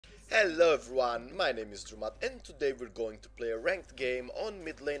Hello everyone, my name is Drewmatth and today we're going to play a ranked game on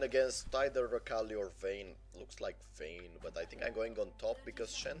mid lane against either Akali or Vayne. Looks like Vayne, but I think I'm going on top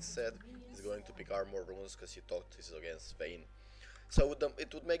because Shen said he's going to pick armor runes because he thought he's against Vayne. So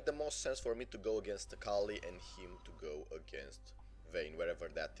it would make the most sense for me to go against Akali and him to go against Vayne, wherever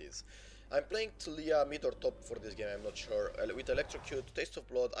that is. I'm playing Taliyah mid or top for this game, I'm not sure, with Electrocute, Taste of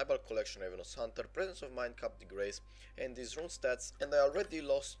Blood, Eyeball Collection, Ravenous Hunter, Presence of Mind, Captive Grace, and these rune stats, and I already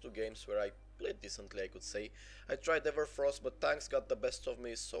lost 2 games where I played decently, I could say. I tried Everfrost, but tanks got the best of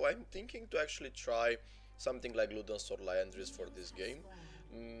me, so I'm thinking to actually try something like Luden or Liandry's for this game.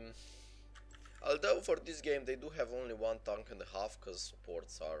 Although for this game they do have only 1 tank and a half, because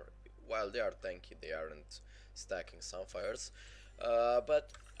supports are, while they are tanky, they aren't stacking Sunfires.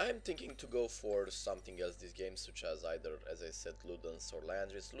 But I'm thinking to go for something else this game, such as either, as I said, Ludens or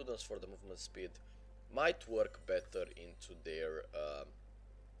Liandry's. Ludens for the movement speed might work better into their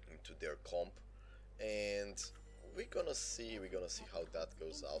comp, and we're gonna see how that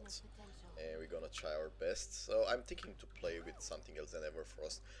goes out, and we're gonna try our best. So I'm thinking to play with something else than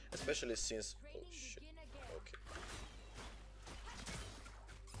Everfrost, especially since oh shit, okay.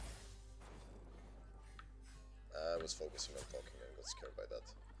 I was focusing on talking and got scared by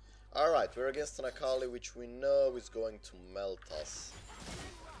that. Alright, we're against an Akali which we know is going to melt us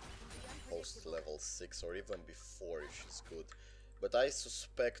post level 6 or even before if she's good. But I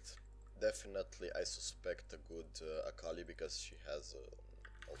suspect, definitely I suspect a good Akali because she has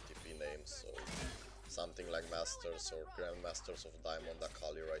OTP name, so something like Masters or Grandmasters of Diamond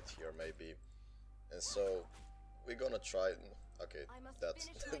Akali right here maybe. And so we're gonna try. Okay,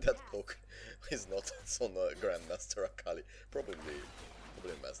 that poke is not on a Grandmaster Akali, probably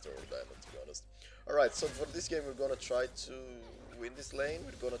Master or Diamond, to be honest. Alright, so for this game we're gonna try to win this lane,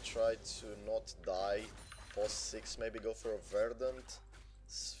 we're gonna try to not die post 6, maybe go for a Verdant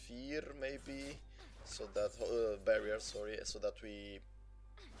Sphere maybe, so that, barrier, sorry, so that we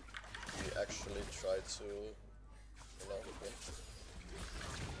actually try to, you know, win.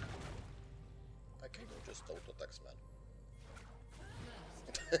 I can just auto-attacks, man.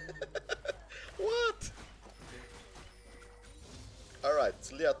 What? Alright,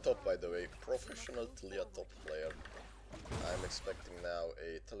 Taliyah top, by the way, professional Taliyah top player. I'm expecting now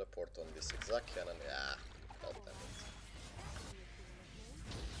a teleport on this exact cannon. Yeah, god damn it.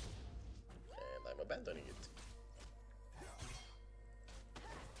 And I'm abandoning it.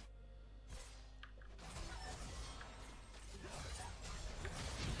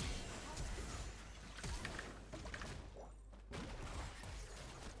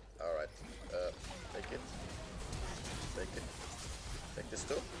 Alright, take it. Take it. Take this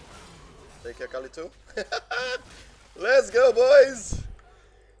too. Take Akali too. Let's go, boys!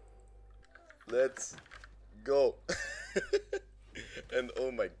 Let's go. And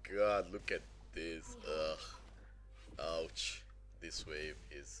oh my god, look at this. Ugh. Ouch. This wave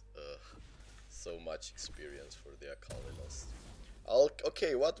is so much experience for the Akali lost.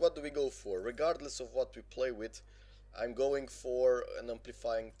 Okay, what do we go for? Regardless of what we play with, I'm going for an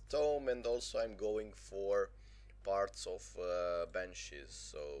amplifying tome, and also I'm going for parts of benches,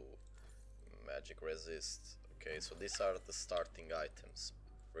 so magic resist. Okay, so these are the starting items,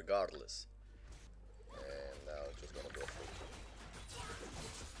 regardless. And now I'm just gonna go for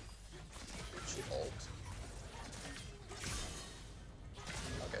Gucci ult.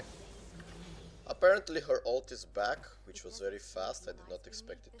 Okay. Apparently her ult is back, which was very fast. I did not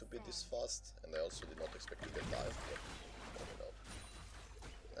expect it to be this fast, and I also did not expect to get dive, but I don't know.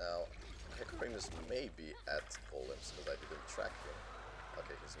 Now, Hecarim is maybe at golems because I didn't track him.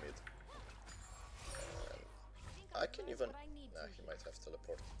 Okay, he's mid. And I can even. Nah, he might have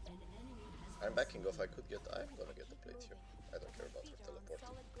teleport. I'm backing off. I'm gonna get the plate here. I don't care about her teleport.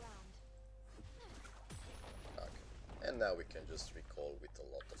 Okay. And now we can just recall with a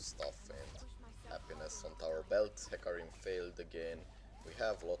lot of stuff and happiness on our belt. Hecarim failed again. We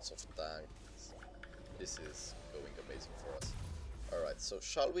have lots of tanks. This is going amazing for us. Alright, so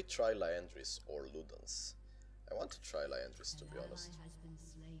shall we try Liandry's or Ludens? I want to try Liandry's, to be honest.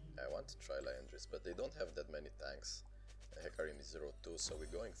 I want to try Liandry's, but they don't have that many tanks. Hecarim is 0-2, so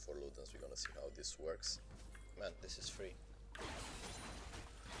we're going for Ludens. We're gonna see how this works. Man, this is free.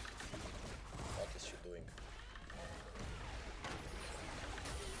 What is she doing?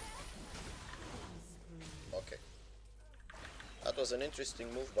 Okay. That was an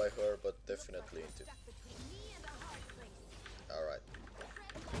interesting move by her, but definitely into. Alright.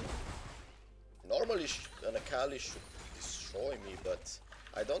 Normally an Akali should destroy me, but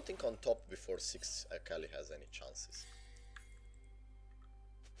I don't think on top before 6 Akali has any chances.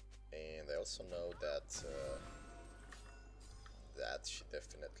 And I also know that that she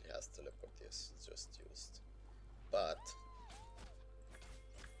definitely has but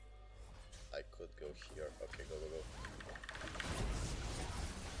I could go here. Okay, go, go, go.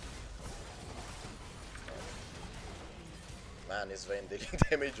 Man, is Vayne dealing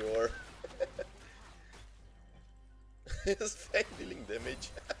damage or... is Vayne dealing damage?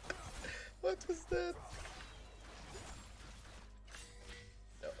 What was that?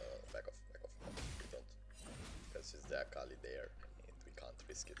 No, back off, back off. We don't. Because it's the Akali there, and we can't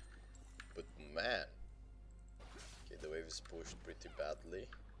risk it. But man... Okay, the wave is pushed pretty badly.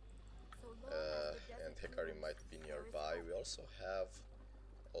 And Hikari might be nearby. We also have...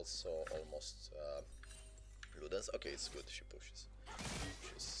 almost... Luden's. Okay, it's good, she pushes.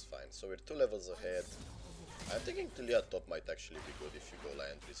 She's fine. So we're 2 levels ahead. I'm thinking Taliyah top might actually be good if you go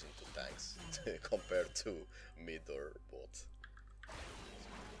entries into tanks compared to mid or bot.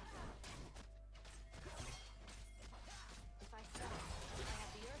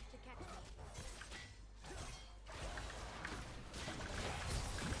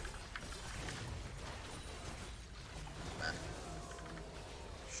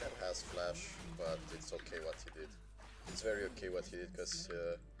 Shen has flash, but it's okay what he did. It's very okay what he did because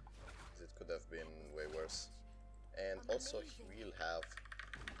it could have been way worse. And also he will have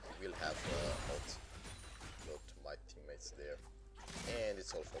ult. Go to my teammates there, and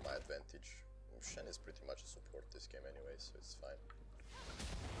it's all for my advantage. Shen is pretty much a support this game anyway, so it's fine.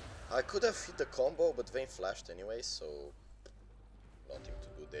 I could have hit the combo, but Vayne flashed anyway, so nothing to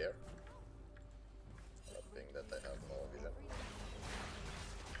do there. Hoping that I have no vision.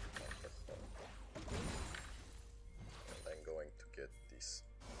 And I'm going to get this.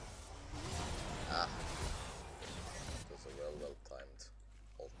 Ah! It was a well timed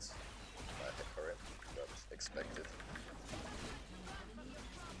ult by Hikari, but expected.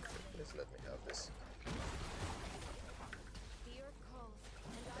 Please let me have this.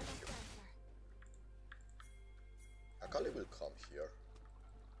 Akali will come here,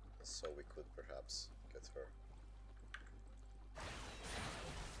 so we could perhaps get her.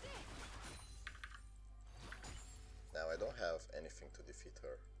 Now I don't have anything to defeat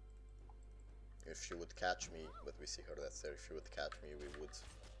her. If she would catch me, but we see her that's there, if she would catch me we would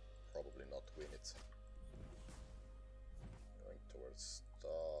probably not win it. Going towards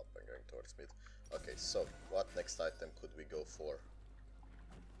top and going towards mid. Okay, so what next item could we go for?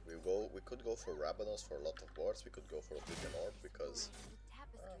 We could go for Rabadons for a lot of boards, we could go for Oblivion Orb because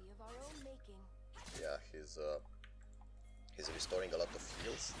yeah, he's restoring a lot of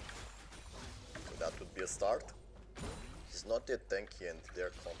heals, so that would be a start. He's not yet tanky and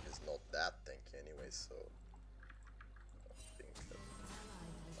their comp is not that tanky anyway, so I think okay.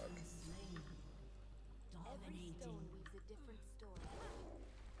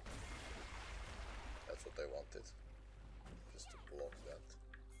 That's what I wanted, just to block that.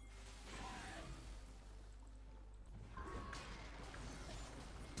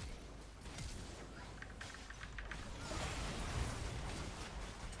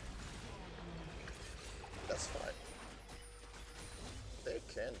 That's fine. They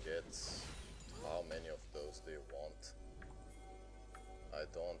can get how many of those they want. I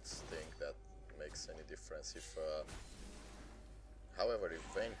don't think that makes any difference if however, if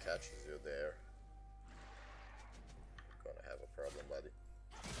Vayne catches you there, you're gonna have a problem, buddy.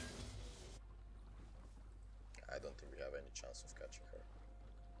 I don't think we have any chance of catching her.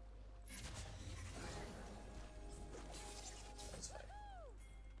 That's fine.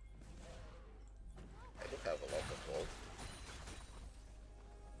 I do have a lot of gold.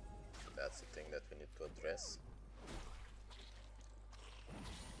 That's the thing that we need to address.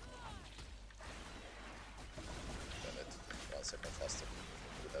 Damn it, 1 second faster.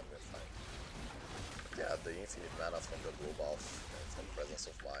 Would have been fine. Yeah, the infinite mana from the blue buff and from Presence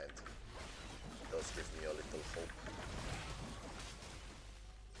of Mind does give me a little hope.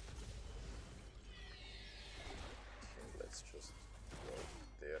 Okay, let's just go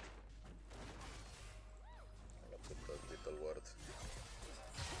there. I'm gonna put a little word.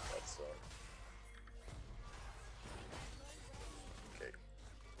 That's okay.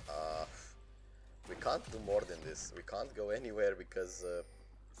 We can't do more than this. We can't go anywhere because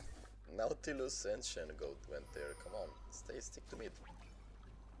Nautilus and Shen went there. Come on, stick to mid.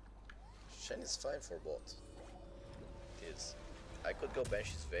 Shen is fine for bot. It is. I could go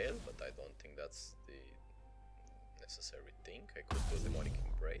Banshee's Veil, but I don't think that's the necessary thing. I could go Demonic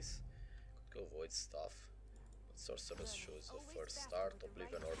Embrace, could go Void Staff. Sorcerer's Show is the first start,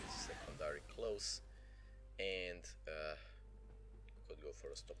 Oblivion Orb is secondary close, and could go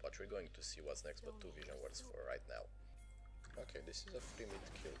for a stopwatch. We're going to see what's next, but 2 vision words for right now. Okay, this is a free mid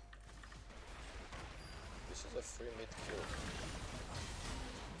kill. This is a free mid kill.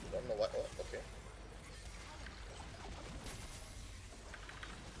 Don't know why. Oh, okay.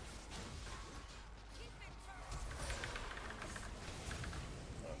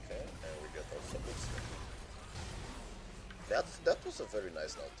 that was a very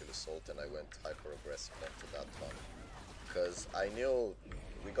nice Nautilus ult, and I went hyper aggressive onto that one. Because I knew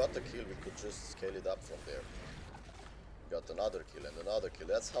we got the kill, we could just scale it up from there. We got another kill and another kill.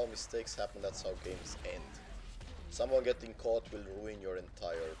 That's how mistakes happen, that's how games end. Someone getting caught will ruin your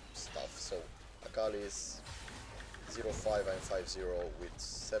entire stuff. So Akali is 0-5, I'm 5-0 with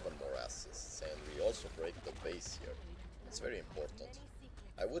 7 more assists, and we also break the base here. It's very important.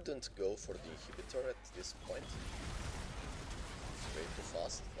 I wouldn't go for the inhibitor at this point. It's way too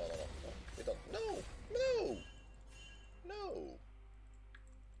fast. No, no, no, no. We don't. No! No! No!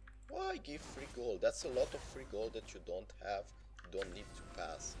 Why give free gold? That's a lot of free gold that you don't have, you don't need to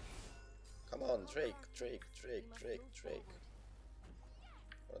pass. Come on, Drake, Drake, Drake, Drake, Drake.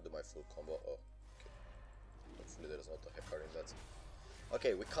 I'm gonna do my full combo. Oh, okay. Hopefully there's not a hacker in that.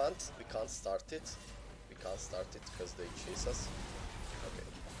 Okay, we can't start it. We can't start it because they chase us. Okay,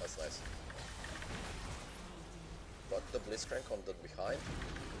 that's nice. Got the Blitzcrank on the behind.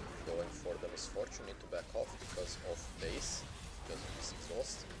 Going for the misfortune, need to back off because of base, because of this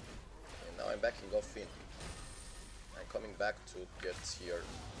exhaust. And now I'm backing off in. I'm coming back to get here.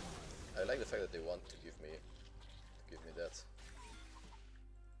 I like the fact that they want to give me that.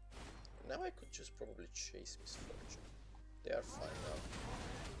 Now I could just probably chase misfortune. They are fine now.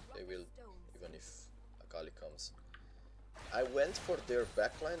 They will, even if Akali comes. I went for their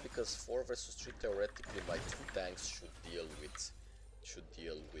backline because 4 versus 3 theoretically my 2 tanks should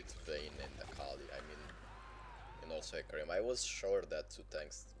deal with Vayne and Akali. I mean, and also Hecarim. I was sure that 2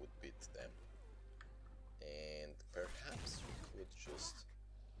 tanks would beat them. And perhaps we could just.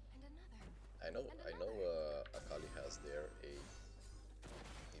 I know Akali has there a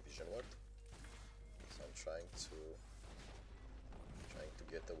vision ward, so I'm trying to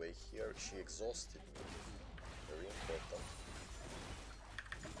get away here. She exhausted me. Very important.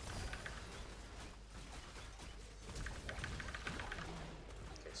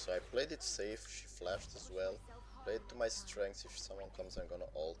 Okay, so I played it safe. She flashed as well. Played to my strengths. If someone comes, I'm gonna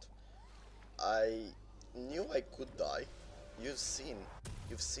ult. I knew I could die. You've seen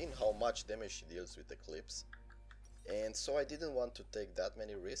how much damage she deals with Eclipse, and so I didn't want to take that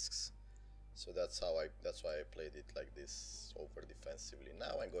many risks. So that's why I played it like this, over defensively.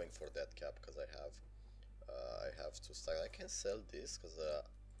 Now I'm going for that cap because I have 2 style. I can sell this because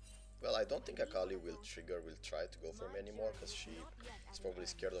well, I don't think Akali will try to go for me anymore because she is probably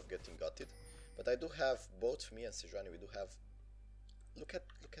scared of getting gutted. But I do have, both me and Sejuani, we do have. Look at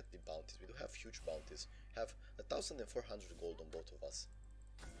the bounties. We do have huge bounties. Have 1,400 gold on both of us.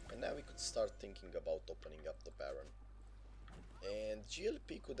 And now we could start thinking about opening up the Baron. And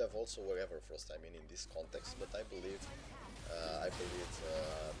GLP could have also Everfrost, I mean, in this context, but I believe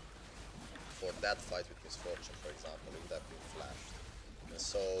for that fight with Misfortune, for example, it would have been flashed. And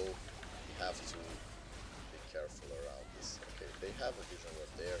so we have to be careful around this. Okay, they have a vision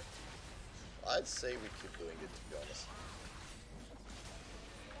ward there. I'd say we keep doing it, to be honest.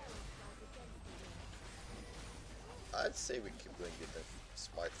 I'd say we keep doing it and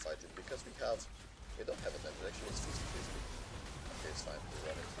smite fight it because we don't have advantage. Actually, it's 50-50. Okay, it's fine. We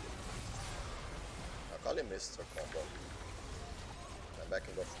run it. Akali missed her combo. I'm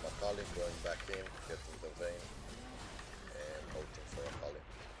backing off from Akali, going back in, getting the Vayne, and ulting for Akali.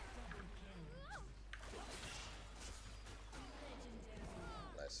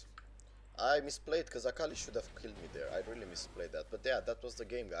 Nice. I misplayed because Akali should have killed me there. I really misplayed that. But yeah, that was the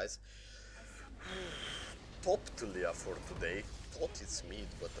game, guys. Top Taliyah for today. Thought it's mid,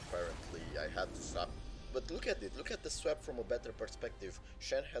 but apparently I had to swap. But look at it, look at the swap from a better perspective.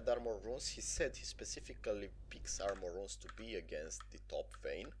 Shen had armor runes. He said he specifically picks armor runes to be against the top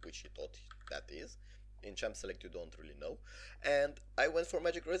Vayne, which he thought that is. In Champ Select you don't really know. And I went for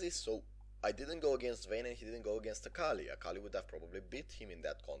magic resist, so I didn't go against Vayne and he didn't go against Akali. Akali would have probably beat him in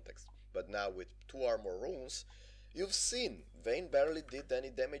that context. But now with 2 armor runes, you've seen Vayne barely did any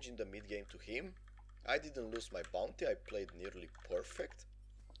damage in the mid game to him. I didn't lose my bounty, I played nearly perfect,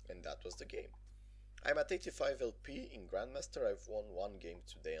 and that was the game. I'm at 85 LP in Grandmaster. I've won 1 game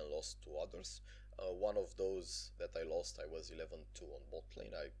today and lost 2 others. One of those that I lost, I was 11-2 on bot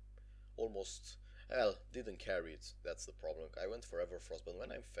lane. I almost, didn't carry it, that's the problem. I went for Everfrost, but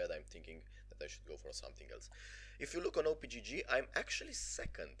when I'm fed, I'm thinking that I should go for something else. If you look on OPGG, I'm actually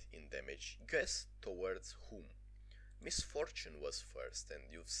 2nd in damage. Guess towards whom? Misfortune was first, and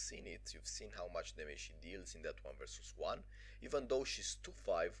you've seen it, you've seen how much damage she deals in that 1 versus 1. Even though she's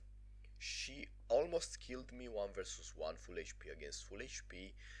 2-5, she almost killed me 1 versus 1 full HP against full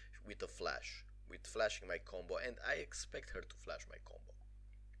HP with a flash, with flashing my combo, and I expect her to flash my combo.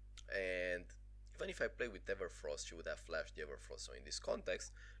 And even if I play with Everfrost, she would have flashed the Everfrost. So in this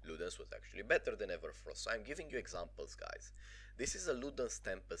context, Luden's was actually better than Everfrost. So I'm giving you examples, guys. This is a Luden's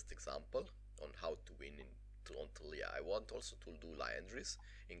Tempest example on how to win on Taliyah. I want also to do Liandry's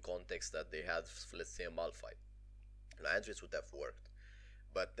in context that they had, let's say, a Malphite. Liandry's would have worked.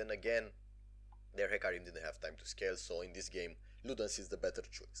 But then again, their Hecarim didn't have time to scale, so in this game, Luden's is the better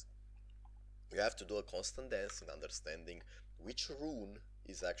choice. You have to do a constant dance in understanding which rune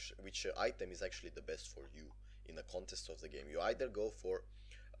is actually, which item is actually the best for you in the contest of the game. You either go for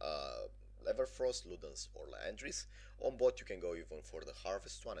Everfrost, Luden's, or Liandry's. On bot you can go even for the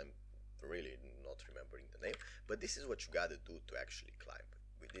Harvest one. I'm really not remembering the name, but this is what you gotta do to actually climb.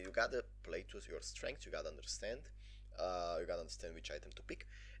 You gotta play to your strength. You gotta understand. You gotta understand which item to pick.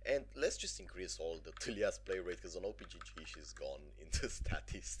 And let's just increase all the Taliyah's play rate, because on OPGG she's gone into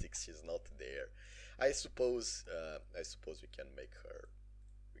statistics. She's not there. I suppose we can make her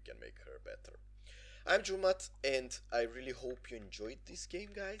better. I'm Drewmatth, and I really hope you enjoyed this game,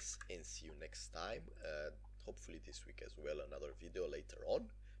 guys, and see you next time. Hopefully this week as well, another video later on.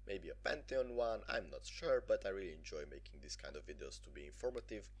 Maybe a Pantheon one, I'm not sure, but I really enjoy making these kind of videos to be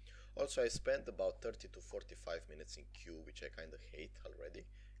informative. Also, I spent about 30 to 45 minutes in queue, which I kinda hate already,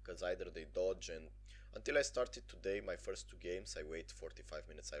 because either they dodge, and until I started today, my first 2 games, I wait 45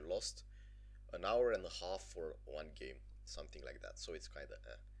 minutes. I lost an hour and a half for 1 game, something like that, so it's kinda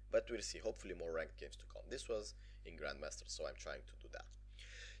But we'll see, hopefully more ranked games to come. This was in Grandmaster, so I'm trying to do that.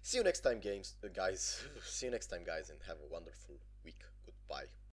 See you next time, guys. See you next time, guys, and have a wonderful week. Goodbye.